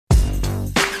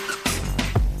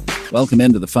Welcome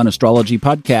into the Fun Astrology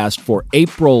Podcast for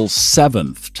April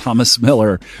 7th. Thomas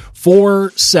Miller,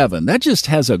 4-7. That just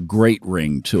has a great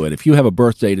ring to it. If you have a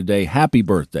birthday today, happy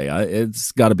birthday.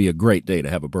 It's got to be a great day to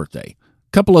have a birthday.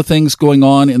 Couple of things going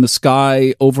on in the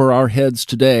sky over our heads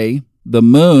today. The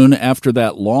moon, after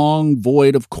that long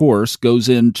void of course, goes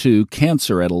into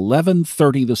Cancer at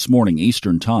 11:30 this morning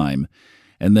Eastern Time.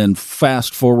 And then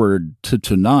fast forward to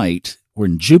tonight,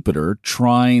 when Jupiter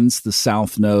trines the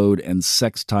south node and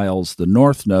sextiles the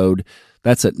north node.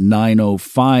 That's at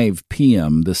 9:05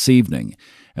 p.m. this evening.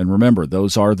 And remember,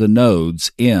 those are the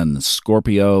nodes in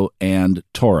Scorpio and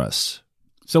Taurus.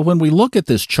 So when we look at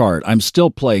this chart, I'm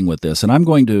still playing with this, and I'm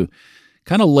going to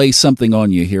kind of lay something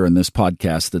on you here in this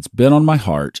podcast that's been on my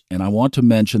heart, and I want to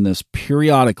mention this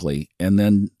periodically, and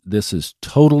then this is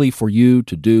totally for you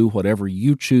to do whatever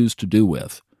you choose to do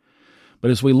with. But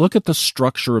as we look at the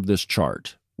structure of this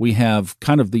chart, we have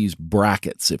kind of these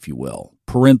brackets, if you will,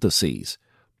 parentheses.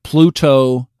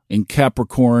 Pluto in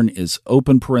Capricorn is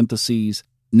open parentheses.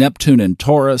 Neptune in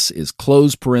Taurus is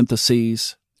closed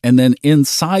parentheses. And then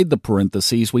inside the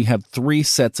parentheses, we have three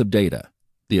sets of data.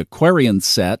 The Aquarian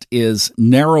set is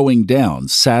narrowing down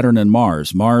Saturn and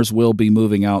Mars. Mars will be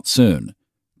moving out soon.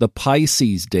 The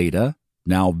Pisces data,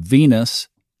 now Venus,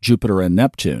 Jupiter, and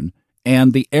Neptune.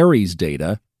 And the Aries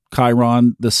data,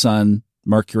 Chiron, the Sun,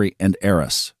 Mercury, and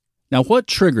Eris. Now, what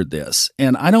triggered this?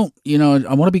 And I want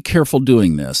to be careful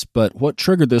doing this, but what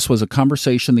triggered this was a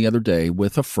conversation the other day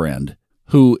with a friend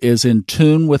who is in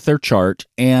tune with their chart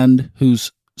and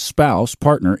whose spouse,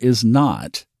 partner, is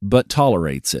not, but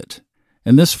tolerates it.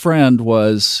 And this friend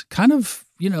was kind of,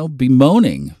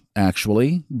 bemoaning,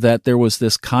 actually, that there was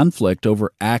this conflict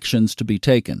over actions to be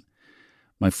taken.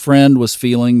 My friend was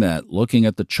feeling that, looking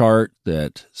at the chart,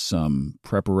 that some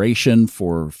preparation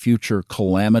for future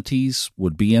calamities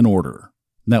would be in order.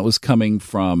 And that was coming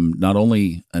from not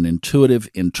only an intuitive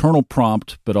internal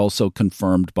prompt, but also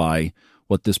confirmed by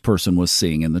what this person was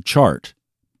seeing in the chart.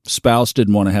 Spouse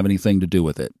didn't want to have anything to do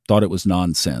with it, thought it was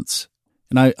nonsense.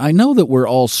 And I know that we're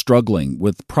all struggling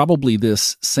with probably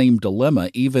this same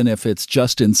dilemma, even if it's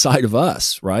just inside of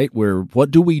us, right? What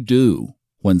do we do?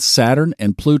 When Saturn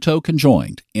and Pluto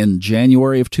conjoined in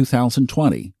January of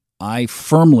 2020, I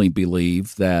firmly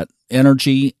believe that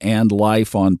energy and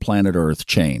life on planet Earth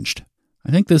changed.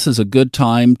 I think this is a good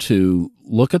time to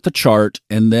look at the chart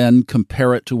and then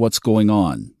compare it to what's going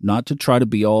on, not to try to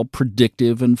be all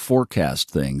predictive and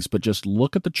forecast things, but just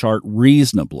look at the chart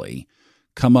reasonably,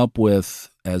 come up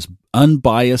with as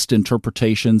unbiased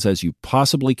interpretations as you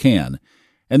possibly can,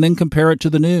 and then compare it to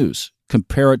the news,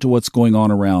 compare it to what's going on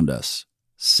around us.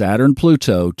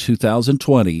 Saturn-Pluto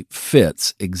 2020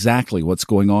 fits exactly what's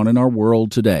going on in our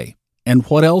world today. And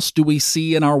what else do we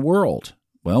see in our world?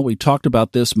 Well, we talked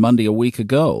about this Monday a week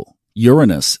ago.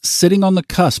 Uranus sitting on the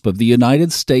cusp of the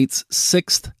United States'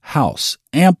 6th house,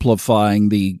 amplifying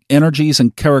the energies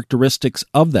and characteristics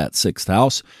of that 6th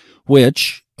house,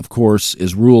 which, of course,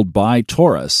 is ruled by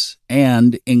Taurus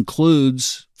and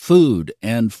includes food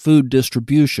and food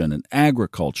distribution and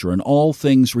agriculture and all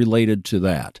things related to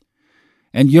that.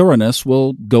 And Uranus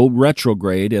will go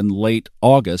retrograde in late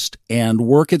August and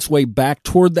work its way back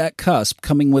toward that cusp,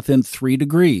 coming within 3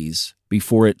 degrees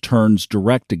before it turns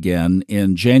direct again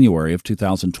in January of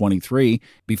 2023,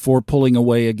 before pulling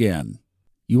away again.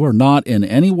 You are not in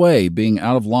any way being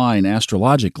out of line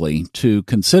astrologically to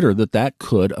consider that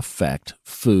could affect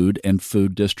food and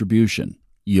food distribution.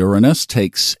 Uranus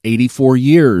takes 84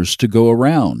 years to go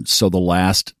around, so the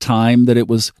last time that it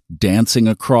was dancing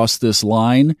across this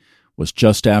line was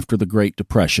just after the Great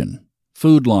Depression.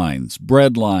 Food lines,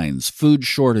 bread lines, food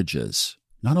shortages.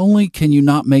 Not only can you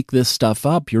not make this stuff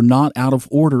up, you're not out of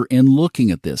order in looking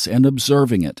at this and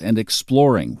observing it and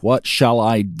exploring, what shall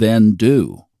I then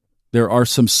do? There are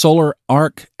some solar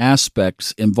arc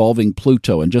aspects involving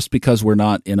Pluto, and just because we're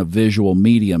not in a visual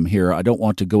medium here, I don't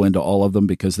want to go into all of them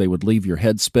because they would leave your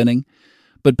head spinning.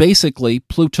 But basically,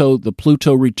 the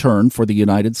Pluto return for the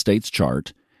United States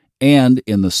chart, and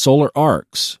in the solar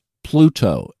arcs,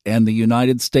 Pluto and the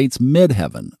United States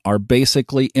midheaven are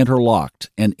basically interlocked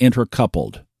and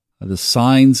intercoupled. The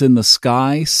signs in the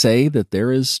sky say that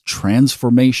there is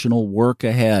transformational work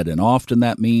ahead, and often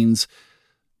that means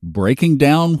breaking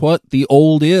down what the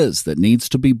old is that needs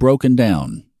to be broken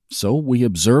down. So we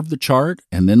observe the chart,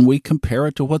 and then we compare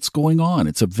it to what's going on.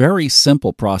 It's a very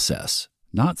simple process.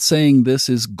 Not saying this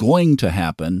is going to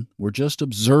happen, we're just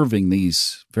observing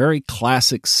these very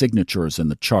classic signatures in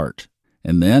the chart.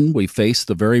 And then we face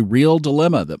the very real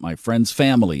dilemma that my friend's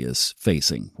family is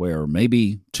facing, where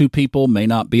maybe two people may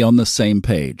not be on the same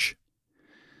page.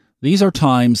 These are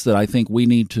times that I think we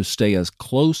need to stay as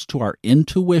close to our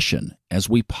intuition as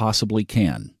we possibly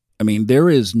can. I mean, there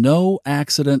is no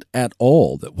accident at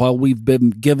all that while we've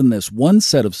been given this one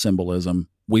set of symbolism,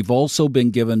 we've also been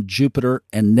given Jupiter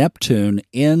and Neptune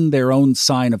in their own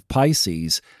sign of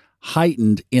Pisces,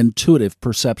 heightened intuitive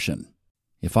perception.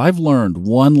 If I've learned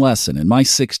one lesson in my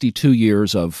 62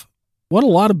 years of what a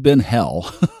lot have been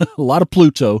hell, a lot of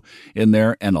Pluto in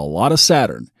there and a lot of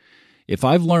Saturn, if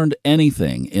I've learned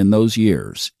anything in those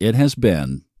years, it has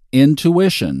been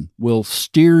intuition will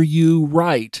steer you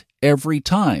right every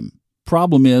time.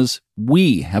 Problem is,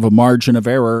 we have a margin of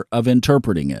error of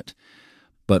interpreting it.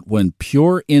 But when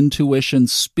pure intuition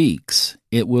speaks,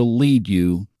 it will lead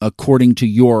you according to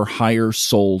your higher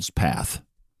soul's path.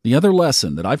 The other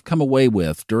lesson that I've come away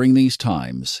with during these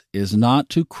times is not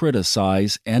to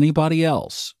criticize anybody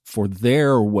else for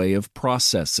their way of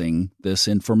processing this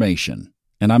information.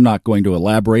 And I'm not going to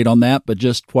elaborate on that, but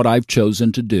just what I've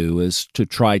chosen to do is to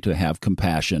try to have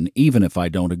compassion, even if I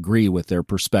don't agree with their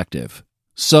perspective.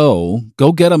 So,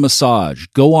 go get a massage,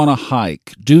 go on a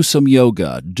hike, do some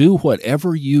yoga, do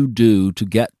whatever you do to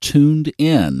get tuned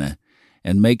in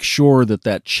and make sure that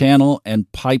that channel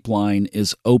and pipeline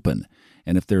is open.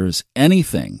 And if there is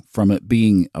anything from it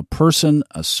being a person,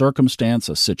 a circumstance,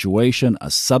 a situation, a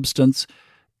substance,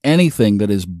 anything that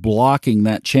is blocking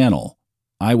that channel,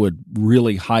 I would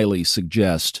really highly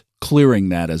suggest clearing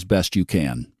that as best you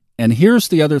can. And here's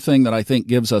the other thing that I think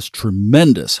gives us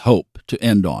tremendous hope to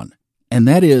end on, and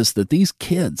that is that these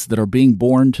kids that are being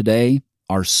born today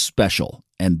are special,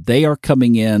 and they are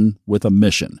coming in with a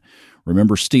mission.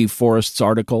 Remember Steve Forrest's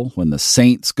article, When the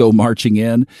Saints Go Marching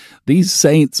In? These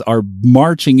saints are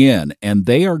marching in, and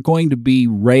they are going to be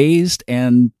raised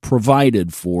and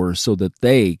provided for so that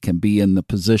they can be in the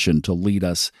position to lead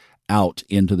us out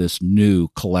into this new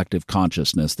collective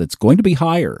consciousness that's going to be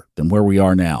higher than where we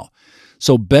are now.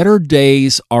 So better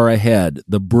days are ahead.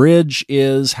 The bridge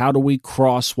is how do we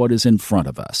cross what is in front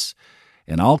of us?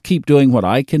 And I'll keep doing what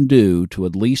I can do to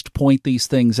at least point these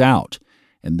things out.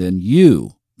 And then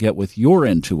you get with your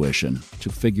intuition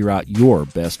to figure out your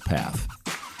best path.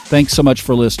 Thanks so much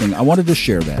for listening. I wanted to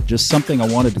share that, just something I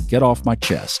wanted to get off my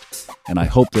chest, and I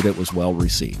hope that it was well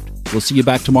received. We'll see you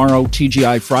back tomorrow,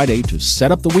 TGI Friday, to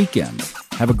set up the weekend.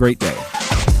 Have a great day.